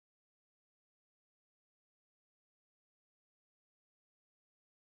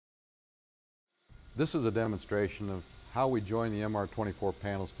This is a demonstration of how we join the MR-24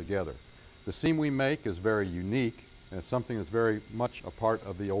 panels together. The seam we make is very unique, and it's something that's very much a part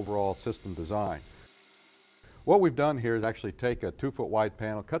of the overall system design. What we've done here is actually take a 2-foot wide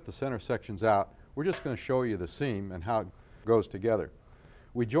panel, cut the center sections out. We're just going to show you the seam and how it goes together.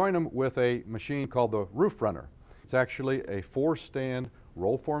 We join them with a machine called the roof runner. It's actually a 4-stand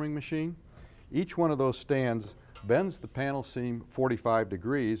roll forming machine. Each one of those stands bends the panel seam 45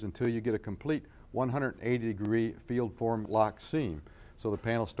 degrees until you get a complete 180-degree field form lock seam. So the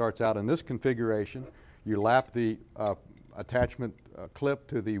panel starts out in this configuration. You lap the attachment clip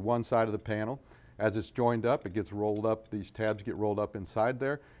to the one side of the panel. As it's joined up, it gets rolled up. These tabs get rolled up inside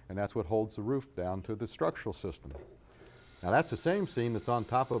there, and that's what holds the roof down to the structural system. Now that's the same seam that's on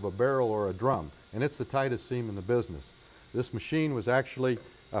top of a barrel or a drum, and it's the tightest seam in the business. This machine was actually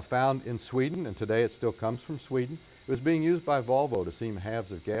found in Sweden, and today it still comes from Sweden. It was being used by Volvo to seam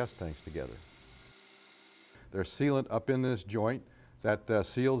halves of gas tanks together. There's sealant up in this joint that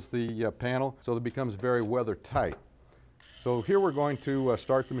seals the panel so that it becomes very weather tight. So here we're going to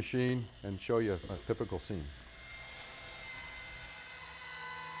start the machine and show you a typical seam.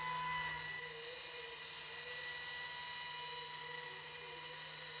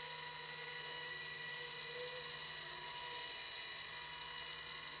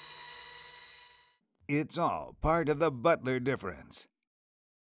 It's all part of the Butler difference.